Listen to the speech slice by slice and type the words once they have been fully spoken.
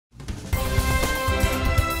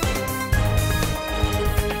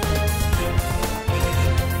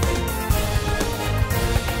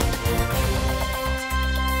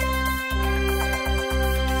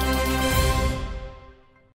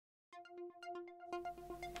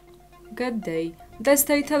Good day. The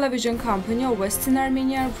state television company of Western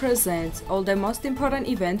Armenia presents all the most important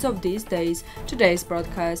events of these days. Today's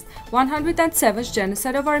broadcast, 107th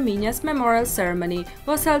Genocide of Armenians Memorial Ceremony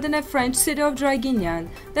was held in the French city of Draginian.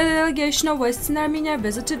 The delegation of Western Armenia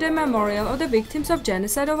visited the memorial of the victims of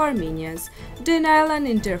Genocide of Armenians. Denial and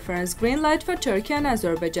indifference, green light for Turkey and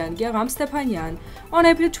Azerbaijan, Gegham Stepanyan. On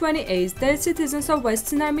April 28th, the citizens of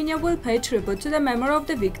Western Armenia will pay tribute to the memory of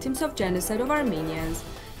the victims of Genocide of Armenians.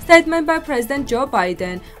 Statement by President Joe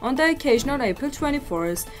Biden on the occasion of April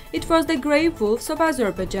 24th. It was the grey wolves of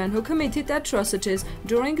Azerbaijan who committed atrocities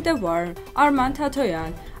during the war.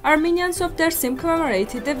 Tatoyan. Armenians of Dersim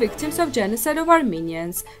commemorated the victims of Genocide of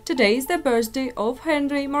Armenians. Today is the birthday of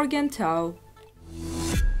Henry Morgenthau.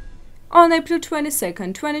 On April 22,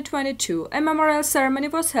 2022, a memorial ceremony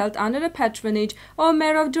was held under the patronage of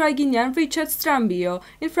Mayor of Draginian Richard Strambio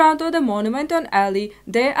in front of the monument on Ali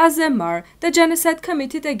de Azemar, the genocide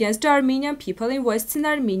committed against the Armenian people in Western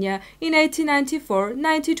Armenia in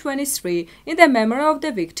 1894-1923 in the memory of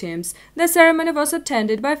the victims. The ceremony was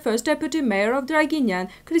attended by First Deputy Mayor of Draginian,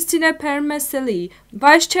 Christine Permeseli,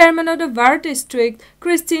 Vice Chairman of the Var District,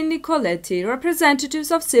 Christine Nicoletti,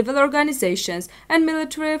 representatives of civil organizations and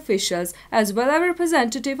military officials, as well as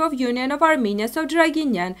representative of Union of Armenians of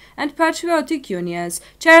Draginian and Patriotic Unions,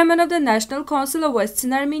 Chairman of the National Council of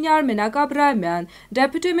Western Armenia Armenak Abrahamian,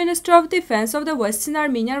 Deputy Minister of Defense of the Western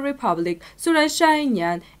Armenian Republic Suresh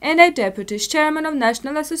Shahinyan, and a Deputy Chairman of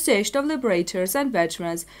National Association of Liberators and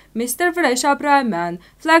Veterans Mr. Vresh Abrahamian,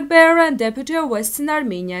 Flag Bearer and Deputy of Western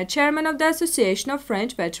Armenia, Chairman of the Association of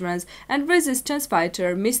French Veterans and Resistance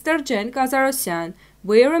Fighter Mr. Jen Gazarosyan.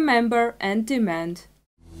 We remember and demand.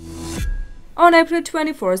 On April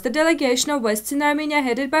 24th, the delegation of Western Armenia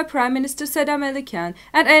headed by Prime Minister Sedam Elikyan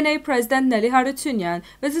and NA President Nelly Harutyunyan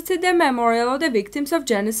visited the memorial of the victims of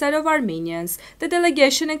Genocide of Armenians. The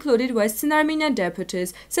delegation included Western Armenian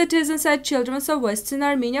deputies, citizens and children of Western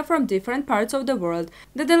Armenia from different parts of the world.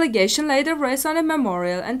 The delegation laid a wreath on a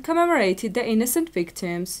memorial and commemorated the innocent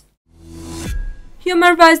victims.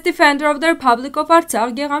 Human rights defender of the Republic of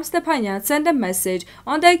Artsakh, Gegham Stepanyan, sent a message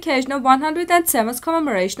on the occasion of 107th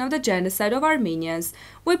commemoration of the Genocide of Armenians.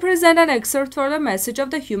 We present an excerpt for the message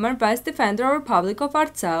of the human rights defender of the Republic of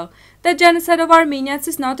Artsakh. The genocide of Armenians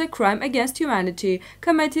is not a crime against humanity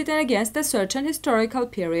committed against a certain historical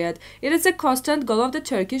period. It is a constant goal of the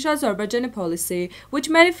Turkish-Azerbaijani policy, which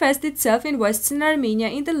manifests itself in Western Armenia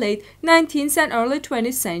in the late 19th and early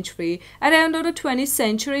 20th century, at the end of the 20th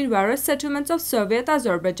century in various settlements of Soviet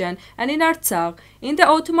Azerbaijan and in Artsakh, in the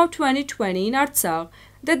autumn of 2020 in Artsakh.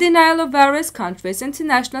 The denial of various countries,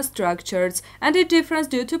 international structures, and indifference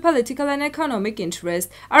due to political and economic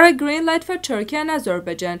interest are a green light for Turkey and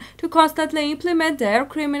Azerbaijan to constantly implement their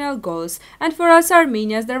criminal goals, and for us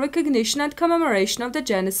Armenians the recognition and commemoration of the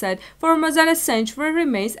genocide for more than a century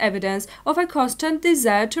remains evidence of a constant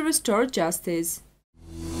desire to restore justice.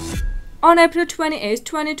 On April 28,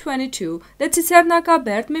 2022, the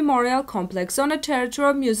Tsitsernakaberd Memorial Complex on the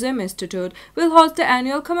territory of Museum Institute will host the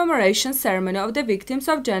annual commemoration ceremony of the victims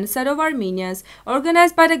of Genocide of Armenians,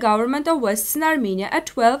 organized by the government of Western Armenia at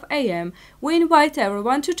 12 a.m. We invite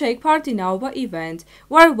everyone to take part in our event.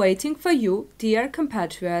 We are waiting for you, dear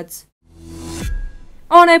compatriots.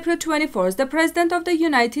 On April 24th, the President of the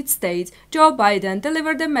United States, Joe Biden,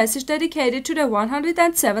 delivered a message dedicated to the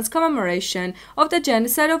 107th commemoration of the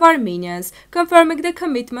Genocide of Armenians, confirming the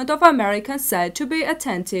commitment of American side to be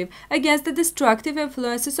attentive against the destructive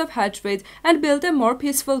influences of hatred and build a more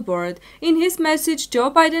peaceful world. In his message,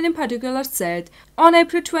 Joe Biden in particular said, on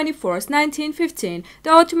April 24, 1915,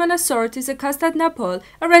 the Ottoman authorities at Constantinople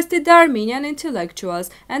arrested the Armenian intellectuals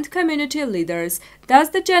and community leaders. Thus,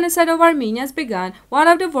 the genocide of Armenians began, one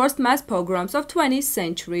of the worst mass pogroms of 20th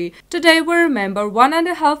century. Today, we remember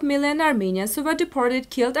 1.5 million Armenians who were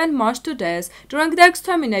deported, killed and marched to death during the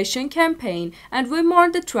extermination campaign, and we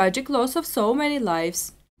mourn the tragic loss of so many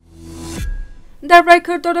lives. The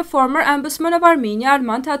record of the former ombudsman of Armenia,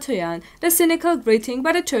 Arman Tatoyan, the cynical greeting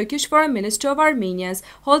by the Turkish Foreign Minister of Armenians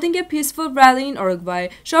holding a peaceful rally in Uruguay,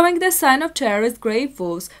 showing the sign of terrorist grey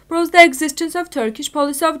wolves, proves the existence of Turkish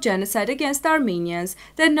policy of genocide against Armenians.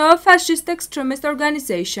 The neo-fascist extremist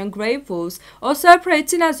organization Grey Wolves also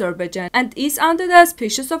operates in Azerbaijan and is under the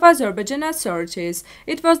auspices of Azerbaijan authorities.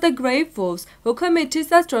 It was the Grey Wolves who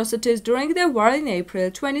committed atrocities during the war in April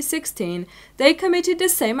 2016. They committed the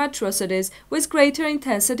same atrocities with greater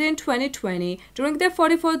intensity in 2020 during the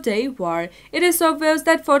 44-day war. It is obvious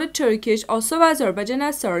that for the Turkish, also Azerbaijan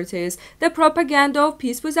authorities, the propaganda of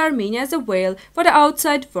peace with Armenia is a veil for the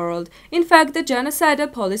outside world. In fact, the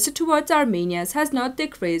genocidal policy towards Armenians has not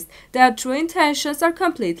decreased. Their true intentions are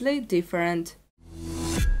completely different.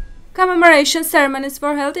 Commemoration ceremonies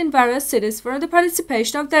were held in various cities for the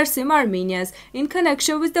participation of Dersim Armenians in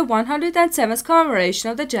connection with the 107th commemoration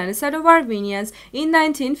of the Genocide of Armenians in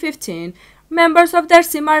 1915. Members of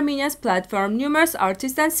Dersim Armenians platform, numerous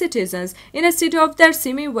artists and citizens in the city of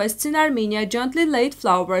Dersim in Western Armenia jointly laid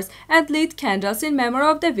flowers and lit candles in memory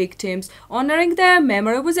of the victims, honoring their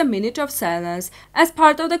memory with a minute of silence. As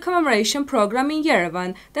part of the commemoration program in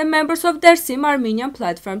Yerevan, the members of Dersim Armenian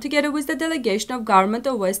platform, together with the delegation of government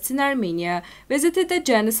of Western Armenia, visited the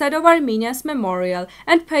Genocide of Armenians memorial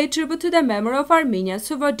and paid tribute to the memory of Armenians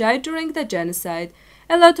who were died during the genocide.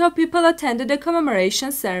 A lot of people attended the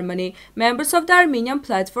commemoration ceremony. Members of the Armenian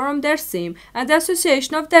platform Dersim and the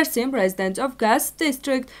Association of Dersim residents of Gas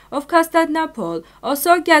district of Constantinople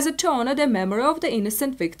also gathered to honor the memory of the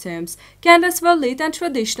innocent victims. Candles were lit and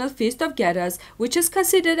traditional feast of Geras, which is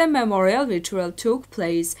considered a memorial ritual, took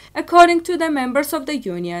place. According to the members of the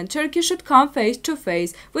Union, Turkey should come face to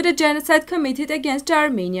face with a genocide committed against the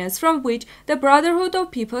Armenians, from which the brotherhood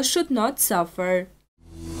of people should not suffer.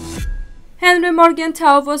 Henry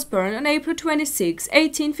Morgenthau was born on April 26,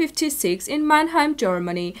 1856 in Mannheim,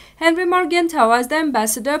 Germany. Henry Morgenthau was the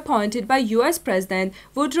ambassador appointed by U.S. President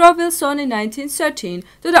Woodrow Wilson in 1913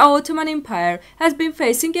 to the Ottoman Empire, has been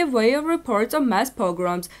facing a wave of reports of mass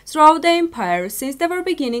pogroms throughout the empire since the very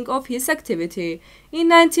beginning of his activity. In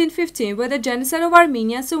 1915, when the genocide of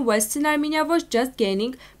Armenians in Western Armenia was just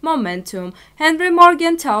gaining momentum, Henry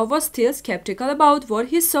Morgenthau was still skeptical about what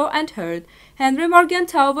he saw and heard. Henry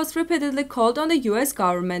Morgenthau was repeatedly called on the U.S.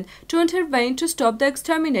 government to intervene to stop the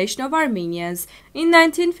extermination of Armenians. In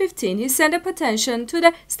 1915, he sent a petition to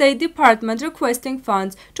the State Department requesting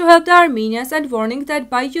funds to help the Armenians and warning that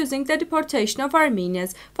by using the deportation of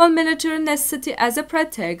Armenians for military necessity as a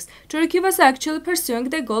pretext, Turkey was actually pursuing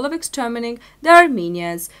the goal of exterminating the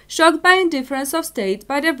Armenians. Shocked by indifference of state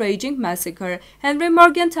by the raging massacre, Henry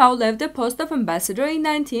Morgenthau left the post of ambassador in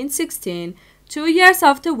 1916. 2 years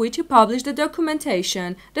after which he published the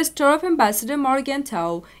documentation, The Story of Ambassador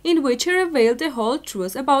Morgenthau, in which he revealed the whole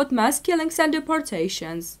truth about mass killings and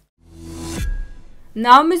deportations.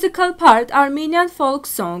 Now musical part, Armenian folk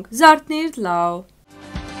song, Zartnir Lao.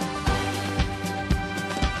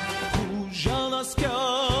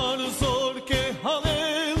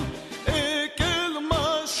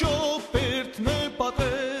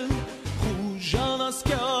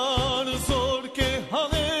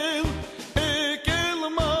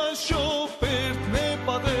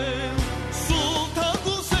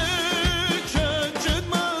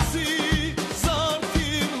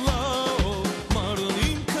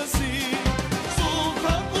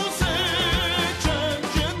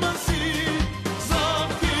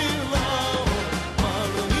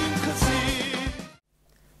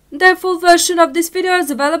 The full version of this video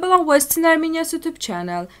is available on Western Armenia's YouTube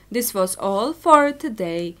channel. This was all for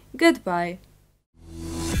today. Goodbye.